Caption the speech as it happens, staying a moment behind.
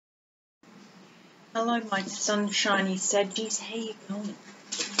Hello, my sunshiny Saggies. How you going?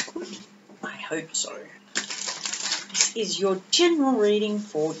 Good? I hope so. This is your general reading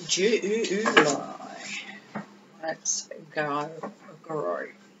for July. Let's go.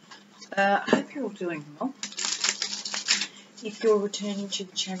 I hope you're all doing well. If you're returning to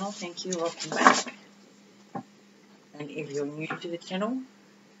the channel, thank you, welcome back. And if you're new to the channel,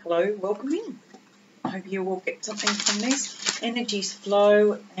 hello, welcome in. I hope you will get something from this. Energies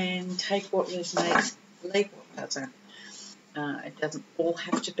flow and take what resonates, leave what doesn't. It doesn't all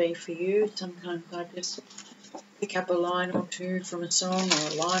have to be for you. Sometimes I just pick up a line or two from a song or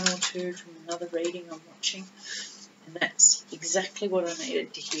a line or two from another reading I'm watching. And that's exactly what I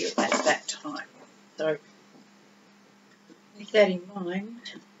needed to hear at that time. So with that in mind,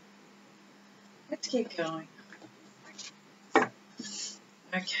 let's get going.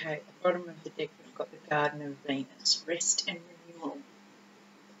 Okay, at the bottom of the deck we've got the Garden of Venus, rest and renewal.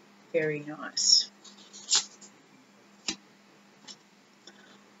 Very nice.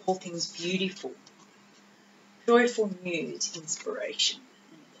 All things beautiful. Joyful news, inspiration.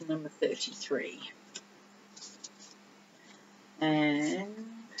 And it's number 33. And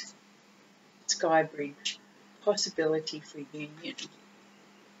Sky Bridge, possibility for union.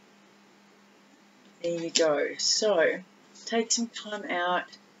 There you go. So, take some time out.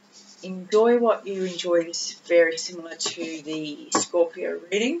 Enjoy what you enjoy. This is very similar to the Scorpio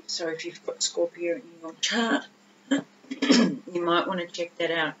reading. So if you've got Scorpio in your chart, you might want to check that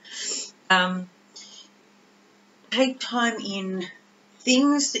out. Take time in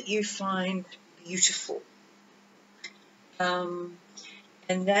things that you find beautiful. And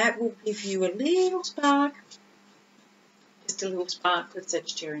that will give you a little spark. Just a little spark. The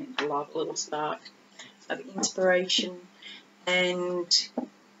Sagittarians love a little spark of inspiration. And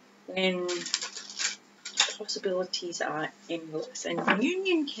when possibilities are endless, and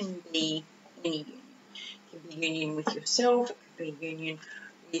union can be any union. It can be union with yourself, it could be union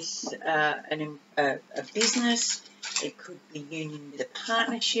with a business, it could be union with a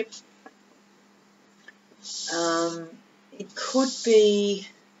partnership, it could be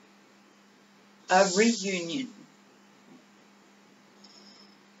a reunion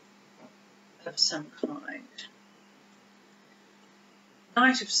of some kind.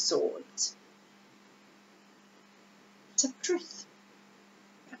 Knight of Swords. It's a truth.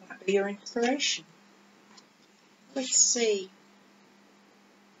 That might be your inspiration. Let's see.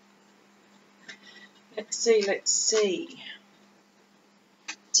 Let's see.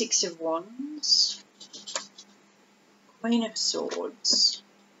 Six of Wands. Queen of Swords.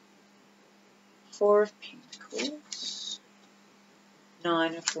 Four of Pentacles.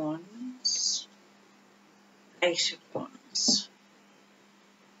 Nine of Wands. Eight of Wands.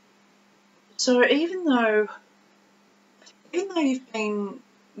 So even though you've been,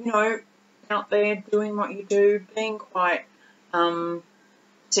 out there doing what you do, being quite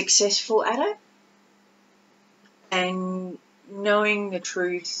successful at it, and knowing the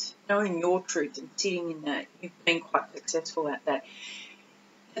truth, knowing your truth and sitting in that, you've been quite successful at that.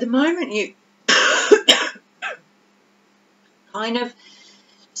 At the moment you kind of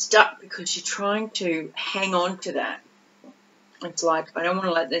stuck because you're trying to hang on to that. It's like, I don't want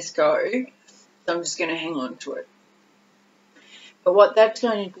to let this go, so I'm just going to hang on to it. But what that's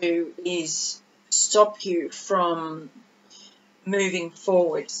going to do is stop you from moving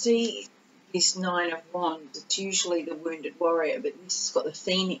forward. See, this Nine of Wands, it's usually the wounded warrior, but this has got the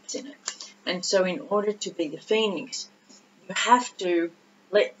phoenix in it. And so in order to be the phoenix, you have to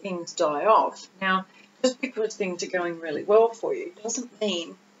let things die off. Now, just because things are going really well for you doesn't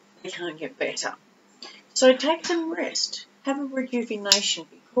mean they can't get better. So take some rest. Have a rejuvenation,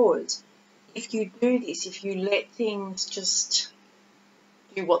 because if you do this, if you let things just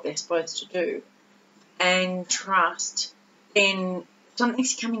do what they're supposed to do and trust, then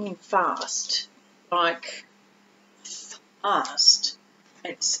something's coming in fast, like fast.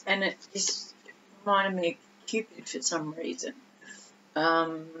 It just reminded me of Cupid for some reason.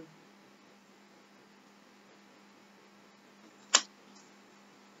 Like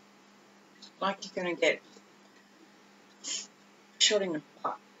you're going to get shot in the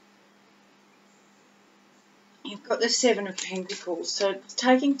butt. You've got the Seven of Pentacles, so it's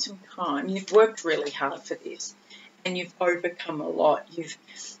taking some time. You've worked really hard for this, and you've overcome a lot. You've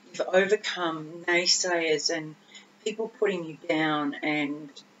overcome naysayers and people putting you down and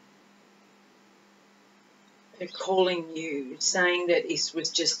calling you, saying that this was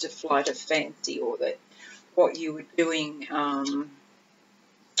just a flight of fancy, or that what you were doing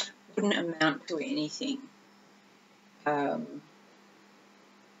wouldn't amount to anything.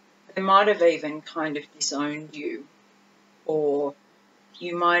 They might have even kind of disowned you, or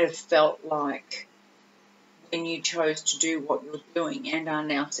you might have felt like when you chose to do what you're doing and are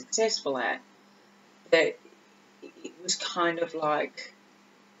now successful at, that it was kind of like,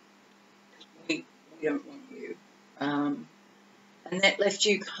 we don't want you. And that left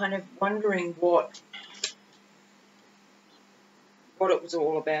you kind of wondering what it was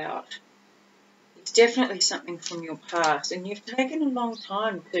all about. It's definitely something from your past, and you've taken a long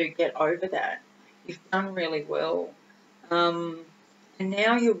time to get over that. You've done really well. And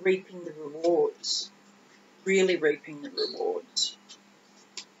now you're reaping the rewards, really reaping the rewards.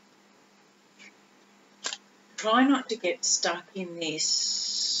 Try not to get stuck in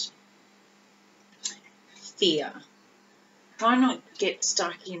this fear. Try not to get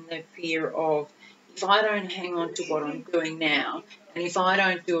stuck in the fear of, if I don't hang on to what I'm doing now, and if I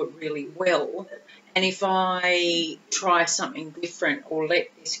don't do it really well, and if I try something different or let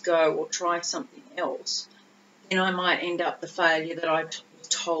this go or try something else, then I might end up the failure that I was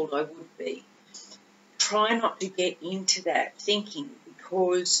told I would be. Try not to get into that thinking,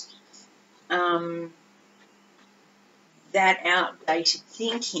 because that outdated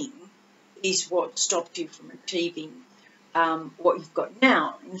thinking is what stopped you from achieving what you've got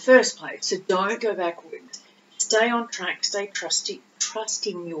now in the first place. So don't go backwards. Stay on track. Stay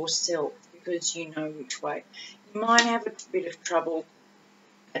trusting yourself, because you know which way. You might have a bit of trouble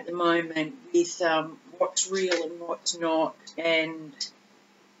at the moment with what's real and what's not, and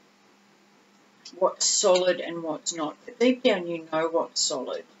what's solid and what's not. But deep down you know what's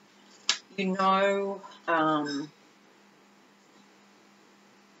solid. You know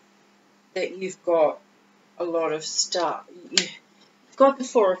that you've got a lot of stuff. You've got the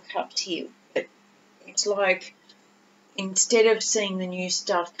Four of Cups here, but it's like, instead of seeing the new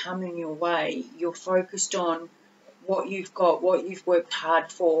stuff coming your way, you're focused on what you've got, what you've worked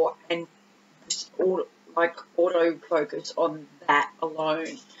hard for, and just auto-focus on that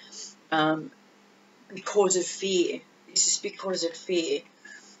alone, because of fear. This is because of fear.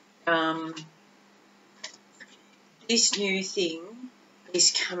 This new thing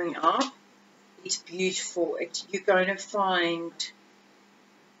is coming up. It's beautiful. You're going to find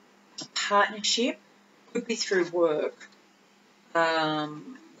a partnership. Could be through work, but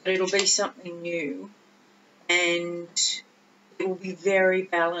it'll be something new, and it will be very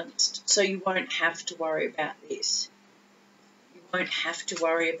balanced, so you won't have to worry about this. You won't have to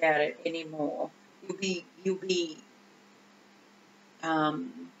worry about it anymore. You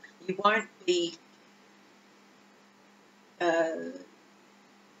won't be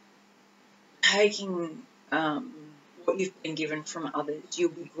taking what you've been given from others. You'll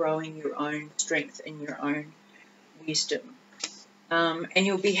be growing your own strength and your own wisdom. And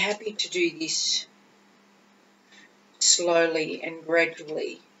you'll be happy to do this slowly and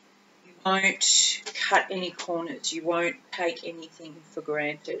gradually. You won't cut any corners. You won't take anything for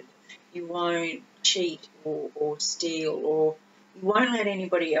granted. You won't cheat or steal, or you won't let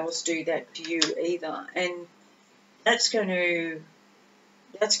anybody else do that to you either. And that's going to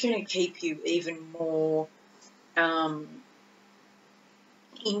keep you even more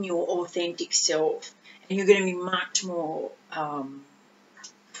in your authentic self, and you're going to be much more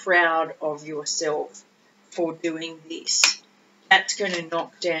proud of yourself for doing this. That's going to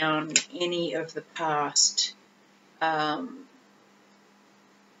knock down any of the past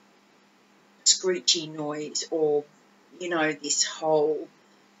screechy noise, or, this whole,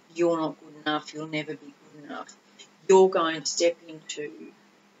 you're not good enough, you'll never be good enough. You're going to step into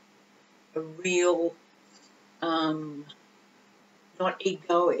a real, not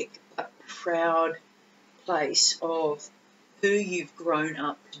egoic, but proud place of who you've grown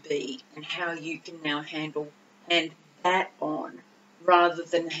up to be and how you can now hand that on, rather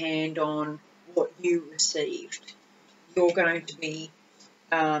than hand on what you received. You're going to be,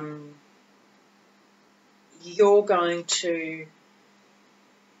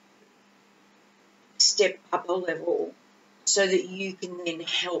 step up a level so that you can then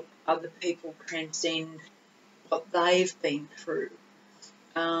help other people transcend what they've been through.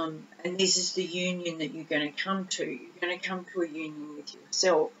 And this is the union that you're going to come to. You're going to come to a union with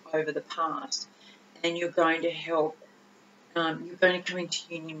yourself over the past, and you're going to help, you're going to come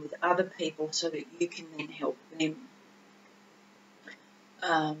into union with other people so that you can then help them.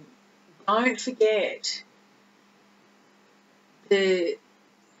 Don't forget the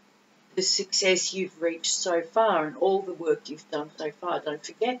success you've reached so far and all the work you've done so far. Don't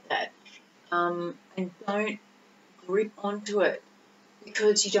forget that. And don't grip onto it,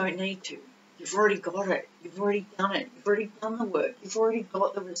 because you don't need to. You've already got it. You've already done it. You've already done the work. You've already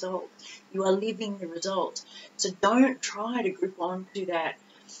got the results. You are living the results. So don't try to grip onto that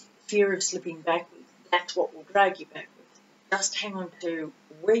fear of slipping backwards. That's what will drag you backwards. Just hang on to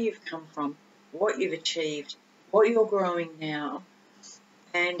where you've come from, what you've achieved, what you're growing now,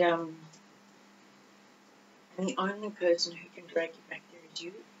 and the only person who can drag you back there is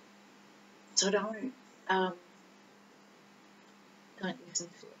you. So don't listen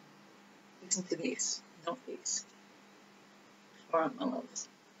to it. Listen to this, not this. Alright, my loves.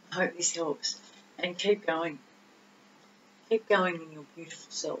 I hope this helps. And keep going. Keep going in your beautiful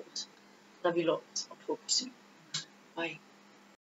selves. Love you lots. I'll talk to you soon. Bye.